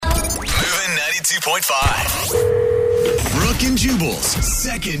92.5. Brooke and Jubal's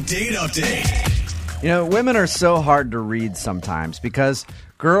second date update. You know, women are so hard to read sometimes because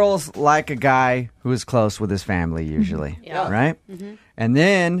girls like a guy who is close with his family usually, right? Mm-hmm. And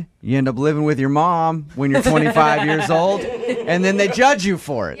then you end up living with your mom when you're 25 years old, and then they judge you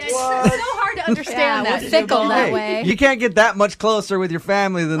for it. Yeah, it's so hard to understand that. We're fickle that Hey, way. you can't get that much closer with your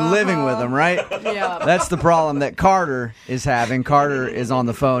family than living with them, right? Yeah. That's the problem that Carter is having. Carter is on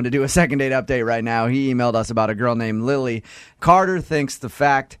the phone to do a second date update right now. He emailed us about a girl named Lily. Carter thinks the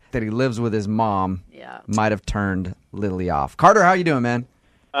fact that he lives with his mom might have turned Lily off. Carter, how you doing, man?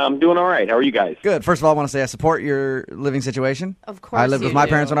 I'm doing all right. How are you guys? Good. First of all, I want to say I support your living situation. Of course I lived you with my do.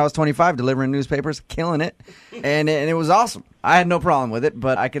 parents when I was 25, delivering newspapers, killing it. And it was awesome. I had no problem with it,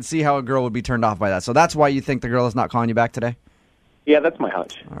 but I could see how a girl would be turned off by that. So that's why you think the girl is not calling you back today? Yeah, that's my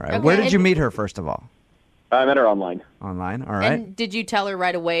hunch. All right. Okay. Where did you meet her, first of all? I met her online. Online. All right. And did you tell her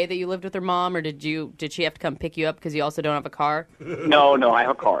right away that you lived with her mom, or did she have to come pick you up because you also don't have a car? No, I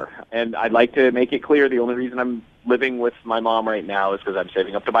have a car. And I'd like to make it clear the only reason I'm living with my mom right now is because I'm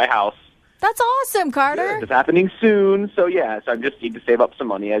saving up to buy a house. That's awesome, Carter. It's happening soon. So, yeah, so I just need to save up some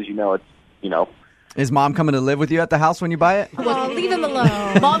money. As you know, Is mom coming to live with you at the house when you buy it? Oh, leave him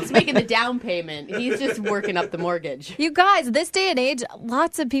alone. Mom's making the down payment. He's just working up the mortgage. You guys, this day and age,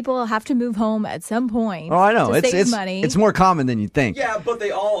 lots of people have to move home at some point. Oh, I know. To save money. It's more common than you think. Yeah, but they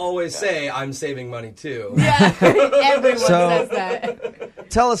all always say, I'm saving money too. Yeah, everyone So- says that.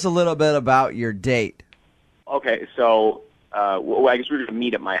 Tell us a little bit about your date. Okay, so well, I guess we were going to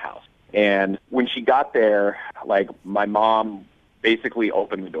meet at my house. And when she got there, like, my mom basically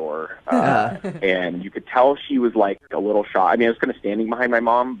opened the door, and you could tell she was, like, a little shocked. I mean, I was kind of standing behind my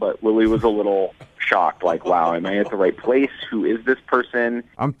mom, but Lily was a little shocked, like, wow, am I at the right place? Who is this person?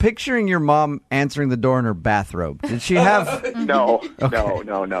 I'm picturing your mom answering the door in her bathrobe. Did she have... No,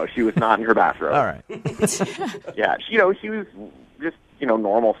 no. She was not in her bathrobe. All right. Yeah, she was just,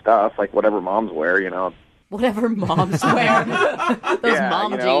 normal stuff, like whatever moms wear, Whatever moms wear. Those Yeah,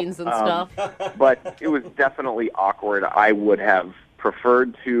 mom jeans and stuff. But it was definitely awkward. I would have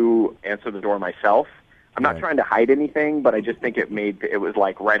preferred to answer the door myself. I'm not Right. trying to hide anything, but I just think it was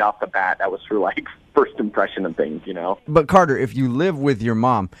like right off the bat, that was her like first impression of things, But Carter, if you live with your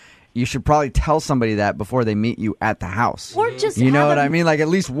mom, you should probably tell somebody that before they meet you at the house. Or just You know have what him- I mean? Like, at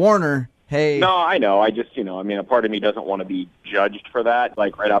least warn her, hey... No, I know. I just, a part of me doesn't want to be judged for that.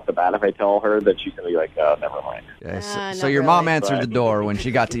 Like right off the bat, if I tell her that, she's going to be like, oh, never mind. Yeah, so, not so your mom really. answered But- the door when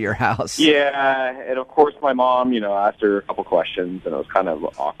she got to your house. Yeah, and of course my mom, asked her a couple questions, and it was kind of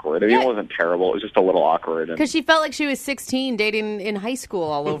awkward. I mean, Yeah. it wasn't terrible. It was just a little awkward. And Because she felt like she was 16 dating in high school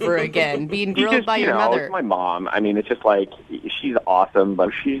all over again, being she grilled just, by your mother. It's my mom. I mean, it's just like, she's awesome,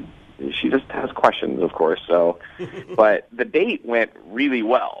 but she just has questions, of course. So, but the date went really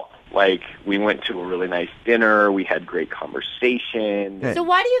well. Like, we went to a really nice dinner. We had great conversation. Yeah. So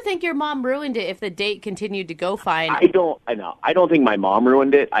why do you think your mom ruined it if the date continued to go fine? I don't think my mom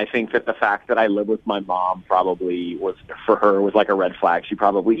ruined it. I think that the fact that I live with my mom probably was, for her, was like a red flag. She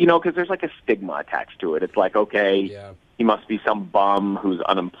probably, because there's like a stigma attached to it. It's like, okay, Yeah. he must be some bum who's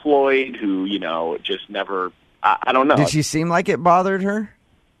unemployed, who, just never, I don't know. Did she seem like it bothered her?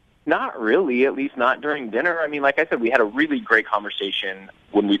 Not really, at least not during dinner. I mean, like I said, we had a really great conversation.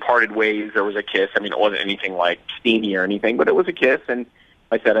 When we parted ways, there was a kiss. I mean, it wasn't anything like steamy or anything, but it was a kiss. And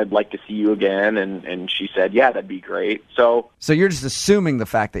I said, I'd like to see you again. And she said, yeah, that'd be great. So, So you're just assuming the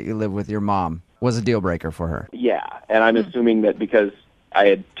fact that you live with your mom was a deal breaker for her. yeah. And I'm assuming that because I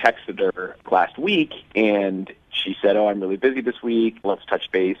had texted her last week and she said, oh, I'm really busy this week. Let's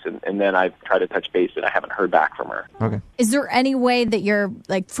touch base. And then I've tried to touch base and I haven't heard back from her. Okay. Is there any way that your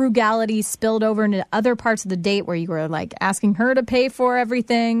frugality spilled over into other parts of the date where you were asking her to pay for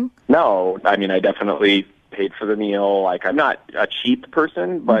everything? No, I mean, I definitely paid for the meal. Like, I'm not a cheap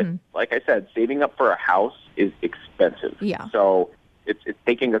person, but like I said, saving up for a house is expensive. Yeah. So it's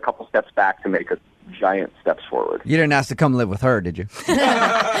taking a couple steps back to make a giant steps forward. You didn't ask to come live with her, did you?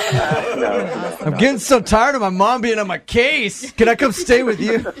 No. I'm getting so tired of my mom being on my case. Can I come stay with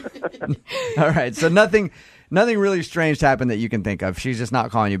you? All right. So nothing really strange happened that you can think of. She's just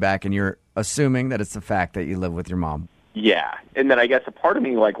not calling you back, and you're assuming that it's the fact that you live with your mom. Yeah. And then I guess a part of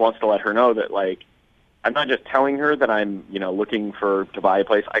me wants to let her know that I'm not just telling her that I'm, looking to buy a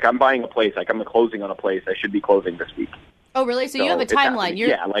place. Like, I'm buying a place. Like, I'm closing on a place. I should be closing this week. Oh, really? So you have a it's happening. timeline.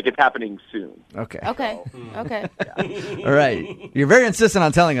 Yeah, like it's happening soon. Okay. Okay. Okay. All right. You're very insistent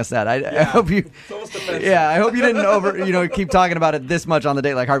on telling us that. I hope you. It's almost offensive. Yeah, I hope you didn't keep talking about it this much on the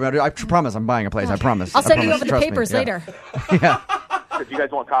date. Like, Harvey, I promise I'm buying a place. I promise. I'll send you promise. over the Trust me. papers Yeah. later. Yeah. if you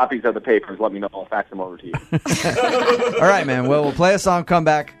guys want copies of the papers, let me know. I'll fax them over to you. All right, man. Well, we'll play a song, come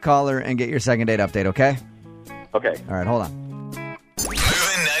back, call her, and get your second date update, okay? Okay. All right, hold on. Moving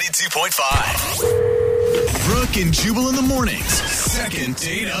 92.5. Brooke and Jubal in the mornings. Second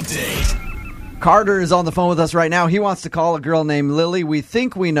date update. Carter is on the phone with us right now. He wants to call a girl named Lily. We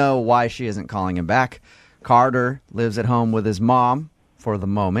think we know why she isn't calling him back. Carter lives at home with his mom for the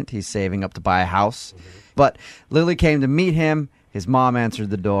moment. He's saving up to buy a house. But Lily came to meet him. His mom answered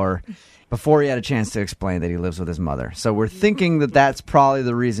the door before he had a chance to explain that he lives with his mother. So we're thinking that that's probably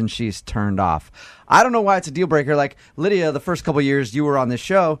the reason she's turned off. I don't know why it's a deal breaker. Like, Lydia, the first couple years you were on this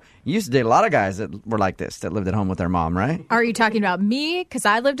show, you used to date a lot of guys that were like this, that lived at home with their mom, right? Are you talking about me? Because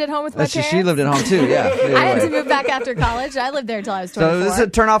I lived at home with my parents. She lived at home too, yeah. I had to move back after college. I lived there until I was 24. So this is a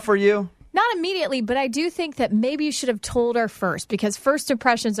turn off for you? Not immediately, but I do think that maybe you should have told her first, because first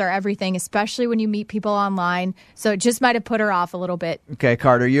impressions are everything, especially when you meet people online. So it just might have put her off a little bit. Okay,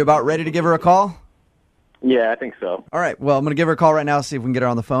 Carter, you about ready to give her a call? Yeah, I think so. All right, well, I'm going to give her a call right now, see if we can get her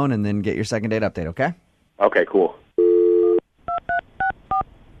on the phone, and then get your second date update, okay? Okay, cool.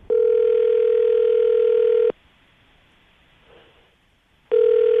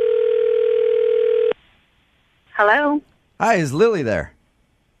 Hello, Hi, is Lily there?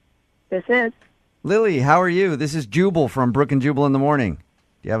 this is. Lily, how are you? This is Jubal from Brooke and Jubal in the Morning.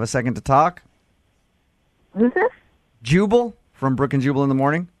 Do you have a second to talk? Who's this? Jubal from Brooke and Jubal in the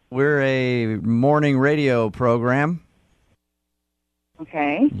Morning. We're a morning radio program.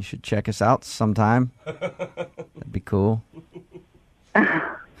 Okay. You should check us out sometime. That'd be cool.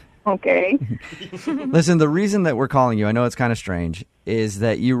 Okay. Listen, the reason that we're calling you, I know it's kind of strange, is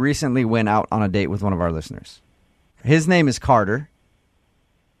that you recently went out on a date with one of our listeners. His name is Carter.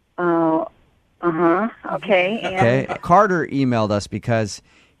 Oh, okay. And Okay. Carter emailed us because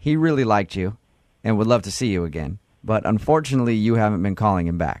he really liked you and would love to see you again. But unfortunately, you haven't been calling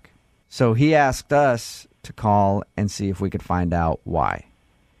him back. So he asked us to call and see if we could find out why.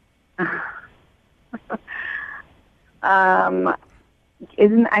 I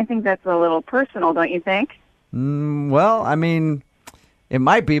think that's a little personal, don't you think? Well, I mean, it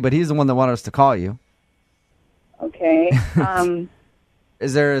might be, but he's the one that wanted us to call you. Okay.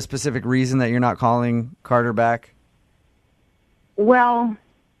 Is there a specific reason that you're not calling Carter back? Well,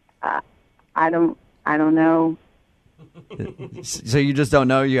 I don't know. So you just don't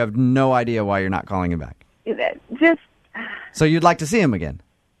know? You have no idea why you're not calling him back? Just So you'd like to see him again?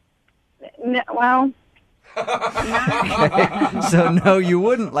 well, So no, you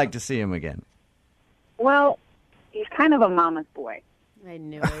wouldn't like to see him again. well, he's kind of a mama's boy. I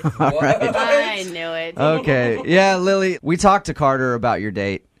knew it. All right. I knew it. Okay. Yeah, Lily, we talked to Carter about your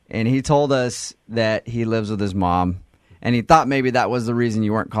date, and he told us that he lives with his mom, and he thought maybe that was the reason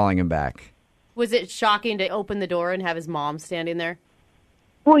you weren't calling him back. Was it shocking to open the door and have his mom standing there?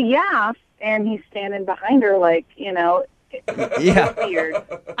 Well, yeah, and he's standing behind her like, Yeah. weird.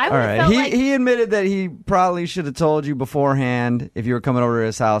 I All would right. have felt like He admitted that he probably should have told you beforehand if you were coming over to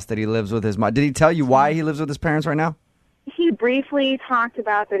his house that he lives with his mom. Did he tell you why he lives with his parents right now? He briefly talked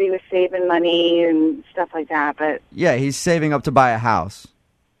about that he was saving money and stuff like that, but Yeah, he's saving up to buy a house.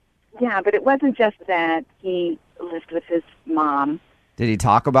 yeah, but it wasn't just that. He lived with his mom. Did he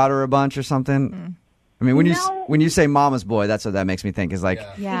talk about her a bunch or something? I mean, when No. you say mama's boy, that's what that makes me think is like,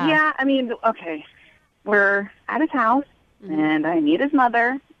 Yeah. Yeah, I mean, okay, we're at his house, and I meet his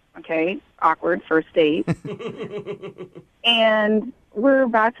mother. Okay, awkward first date. And we're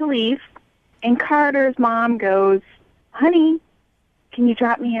about to leave, and Carter's mom goes, "Honey, can you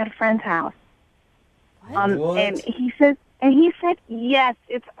drop me at a friend's house?" What? And he said, yes,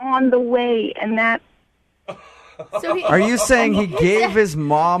 it's on the way, and that. so he, are you saying he gave his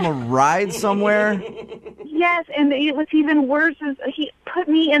mom a ride somewhere? Yes, and it was even worse. Is he put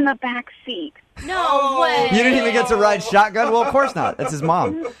me in the back seat. no way. You didn't even get to ride shotgun? Well, of course not. That's his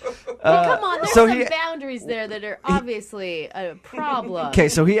mom. Come on, there's so some he- boundaries there that are obviously a problem. Okay,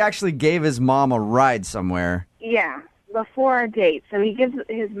 so he actually gave his mom a ride somewhere. Yeah, before our date. So he gives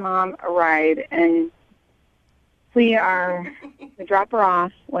his mom a ride, and we drop her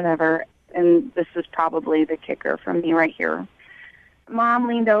off, whatever. And this is probably the kicker from me right here. Mom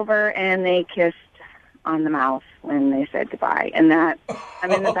leaned over, and they kissed on the mouth when they said goodbye. And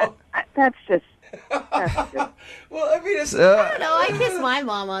that's just. Well, I mean, it's No, I kiss my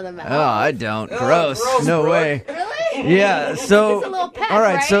mom on the mouth. Oh, I don't. Gross. No Brooke. way. Really? Yeah, so It's a little pet, all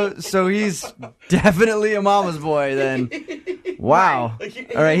right, right? so he's definitely a mama's boy then. Wow.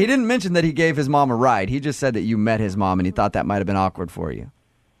 All right, he didn't mention that he gave his mom a ride. He just said that you met his mom and he thought that might have been awkward for you.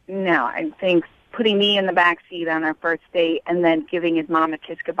 No, I think putting me in the back seat on our first date and then giving his mom a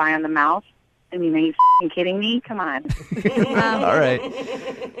kiss goodbye on the mouth. I mean, are you f***ing kidding me? Come on. All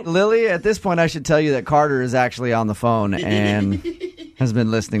right. Lily, at this point, I should tell you that Carter is actually on the phone and has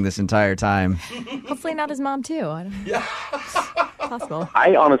been listening this entire time. Hopefully not his mom, too. I don't know. Possible.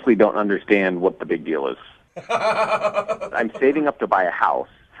 I honestly don't understand what the big deal is. I'm saving up to buy a house,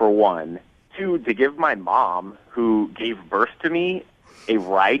 for one. Two, to give my mom, who gave birth to me, a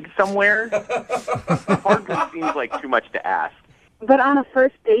ride somewhere. Hardly seems like too much to ask. But on a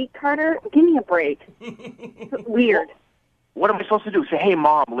first date, Carter, give me a break. Weird. What am I supposed to do? Say, hey,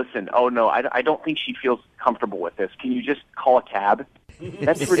 Mom, listen, oh, no, I don't think she feels comfortable with this. Can you just call a cab?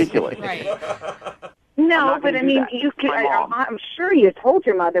 That's ridiculous. Right. No, but I mean, that. you could. My mom. I'm sure you told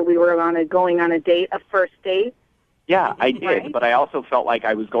your mother we were going on a date, a first date. Yeah, I did, Right. but I also felt like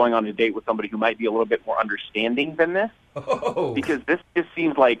I was going on a date with somebody who might be a little bit more understanding than this. Oh. Because this just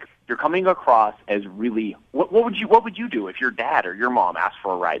seems like you're coming across as really. What would you do if your dad or your mom asked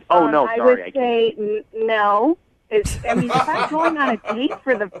for a ride? Oh no, I sorry, would say no. If I'm going on a date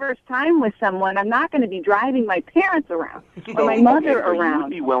for the first time with someone, I'm not going to be driving my parents around or my mother so around. You would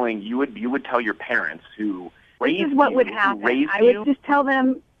be willing. You would tell your parents who raised This is what you, would who happen. raised I would you. just tell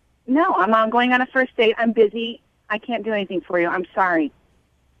them, no, I'm not going on a first date. I'm busy. I can't do anything for you. I'm sorry.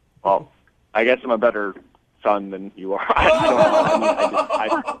 Well, I guess I'm a better son than you are. I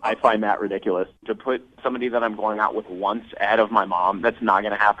don't know. I find that ridiculous. To put somebody that I'm going out with once ahead of my mom, that's not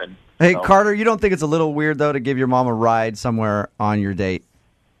going to happen. Hey, So, Carter, you don't think it's a little weird, though, to give your mom a ride somewhere on your date?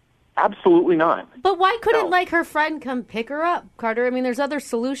 absolutely not. But why couldn't, No. like, her friend come pick her up, Carter? I mean, there's other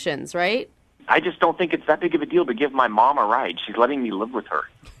solutions, right? I just don't think it's that big of a deal to give my mom a ride. She's letting me live with her.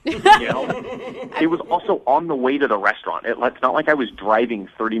 You know? It was also on the way to the restaurant. It's not like I was driving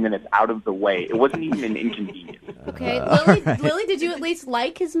 30 minutes out of the way. It wasn't even an inconvenience. Okay. Lily, did you at least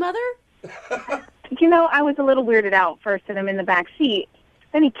like his mother? You know, I was a little weirded out first at him in the back seat.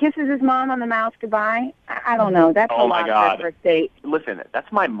 Then he kisses his mom on the mouth goodbye. I don't know. That's Oh, a my lot God. for a first date. Listen, that's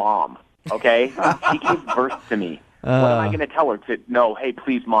my mom, okay? She gave birth to me. What am I going to tell her? No, hey,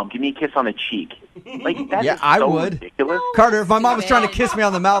 please, Mom, give me a kiss on the cheek. Like, that Yeah, is I so would. ridiculous. Carter, if my mom was trying to kiss me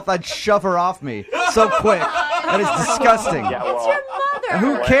on the mouth, I'd shove her off me so quick. That is disgusting. Yeah, well, Mother.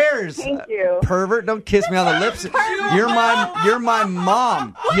 Who cares? Thank you. Pervert, don't kiss me on the lips. You're my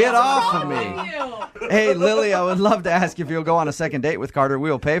mom. Get off of me. Hey, Lily, I would love to ask if you'll go on a second date with Carter.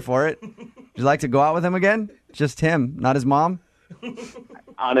 We'll pay for it. Would you like to go out with him again? Just him, not his mom?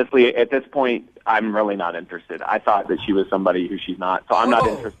 honestly, at this point, I'm really not interested. I thought that she was somebody who she's not, so I'm not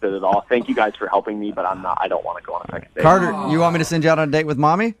interested at all. Thank you guys for helping me, but I'm not. I don't want to go on a second date. Carter, you want me to send you out on a date with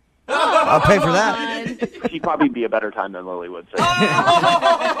Mommy? I'll pay for that. She'd probably be a better time than Lily would say.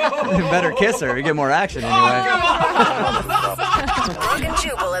 Better kiss her. You get more action anyway. Brooke and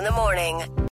Jubal in the morning.